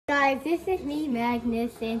Guys, this is me,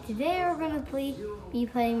 Magnus, and today we're going to be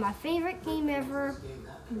playing my favorite game ever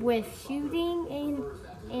with shooting and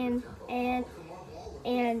killing.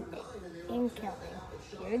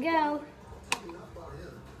 Here we go.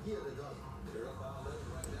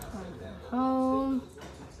 Home.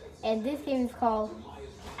 And this game is called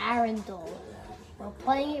Arundel. We're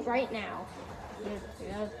playing it right now.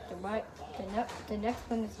 The next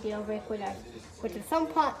one is Jailbreak, which I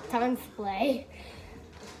sometimes play.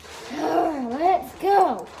 Let's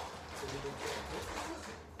go!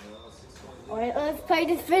 Alright, let's play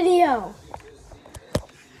this video.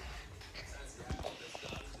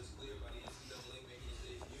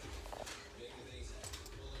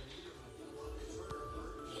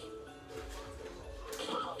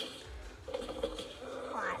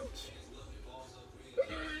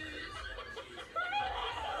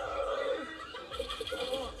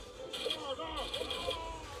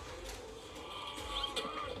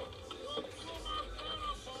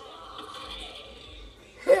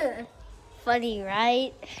 Funny,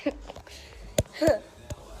 right?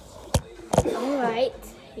 Alright,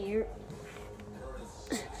 here.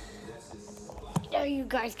 Now you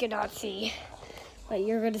guys cannot see, but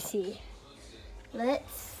you're gonna see.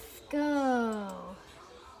 Let's go.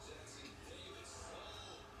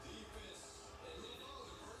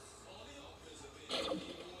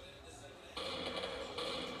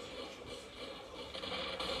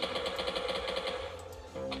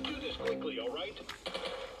 Do this quickly, all right?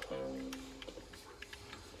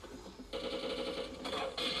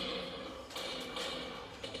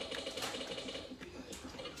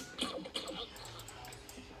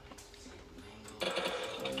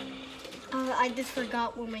 I just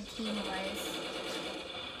forgot what my team was.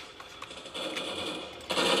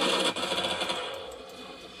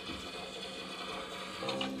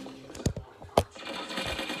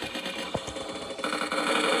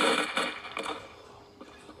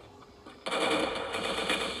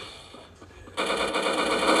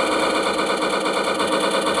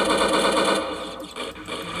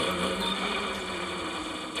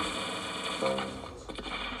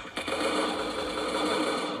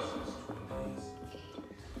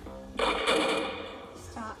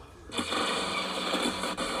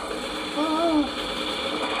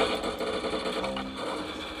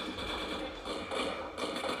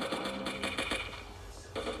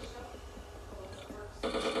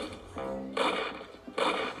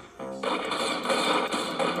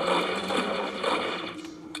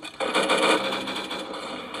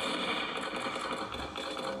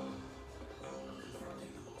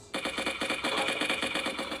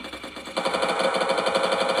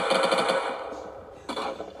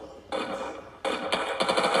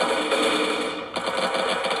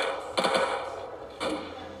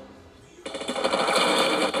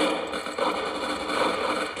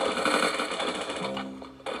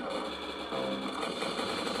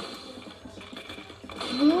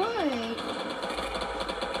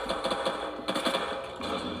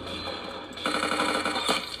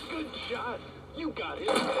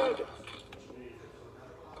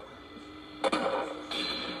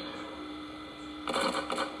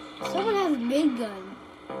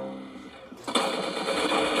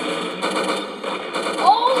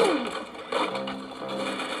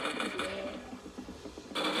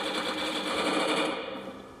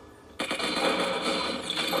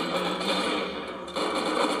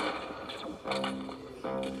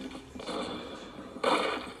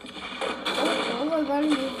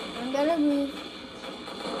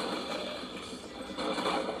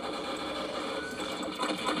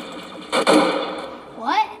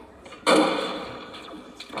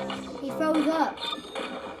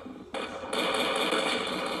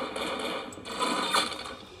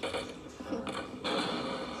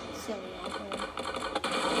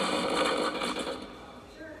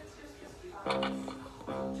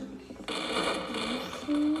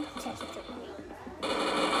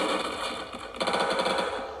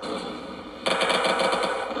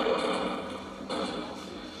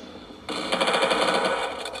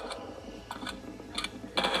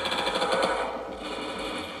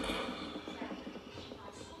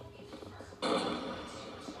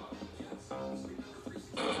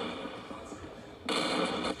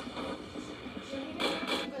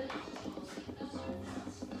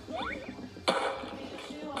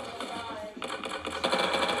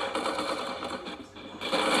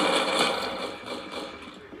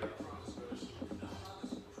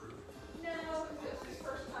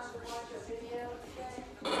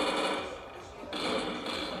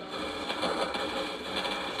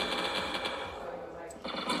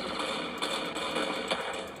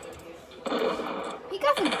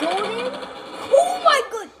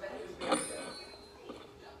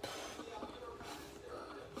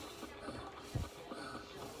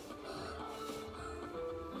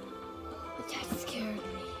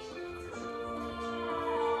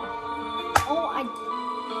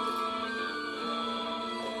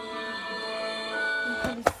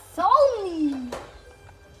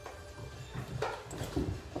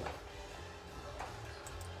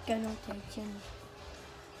 connotation.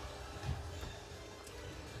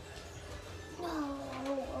 No.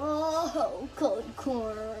 Oh, cold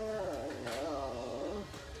corn.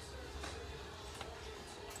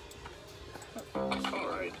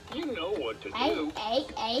 Alright, you know what to do.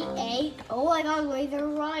 Eight. Oh, I got laser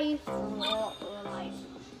rifle.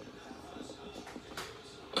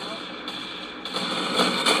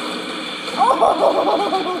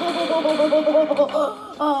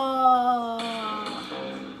 Oh!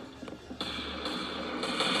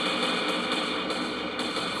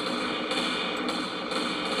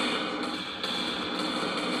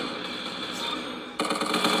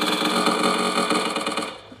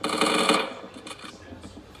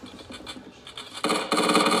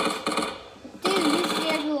 Dude, you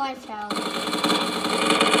scared the lights out.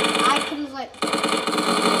 I couldn't like.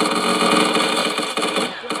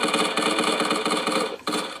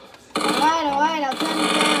 Alright, I'll turn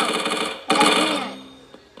it down. But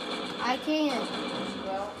I can't.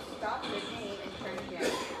 Well, stop the game and turn it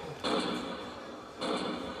down.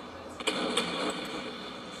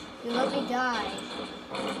 You let me die.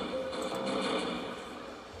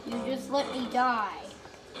 You just let me die.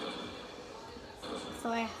 So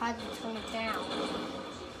I had to turn it down.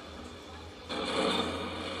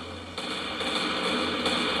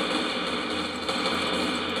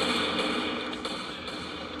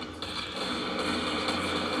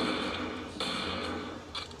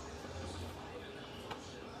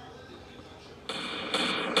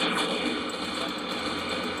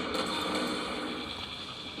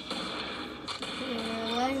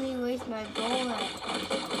 You're letting me waste my bullet.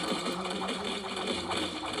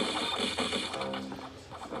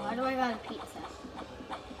 Why do I got a pizza?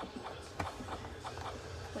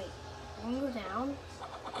 Wait, I'm gonna go down.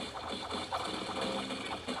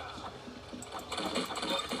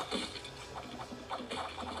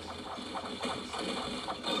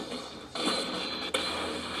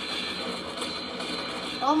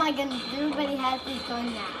 Oh my goodness, everybody has this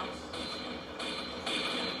gun now.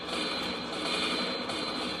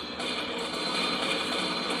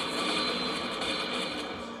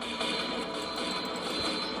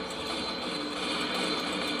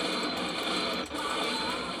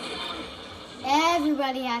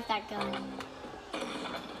 Everybody has that gun.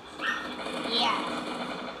 Yeah.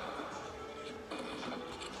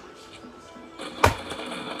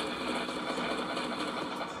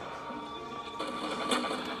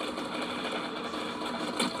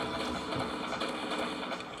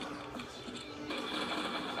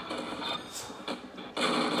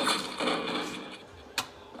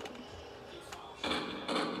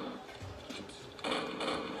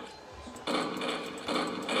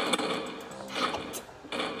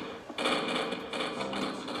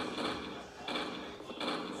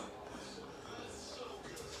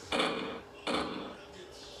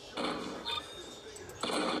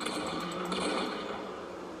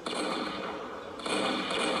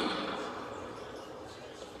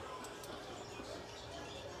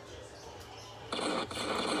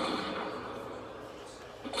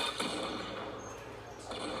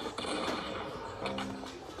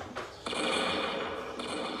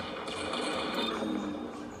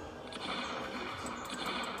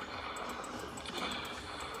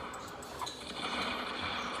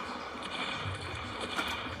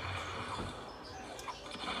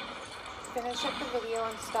 Finish up the video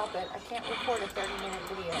and stop it. I can't record a 30-minute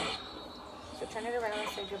video. So turn it around and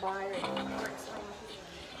say goodbye or explain.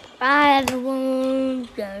 Bye everyone.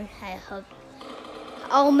 I hope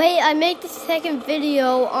I make the second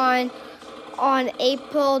video on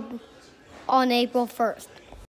April 1st.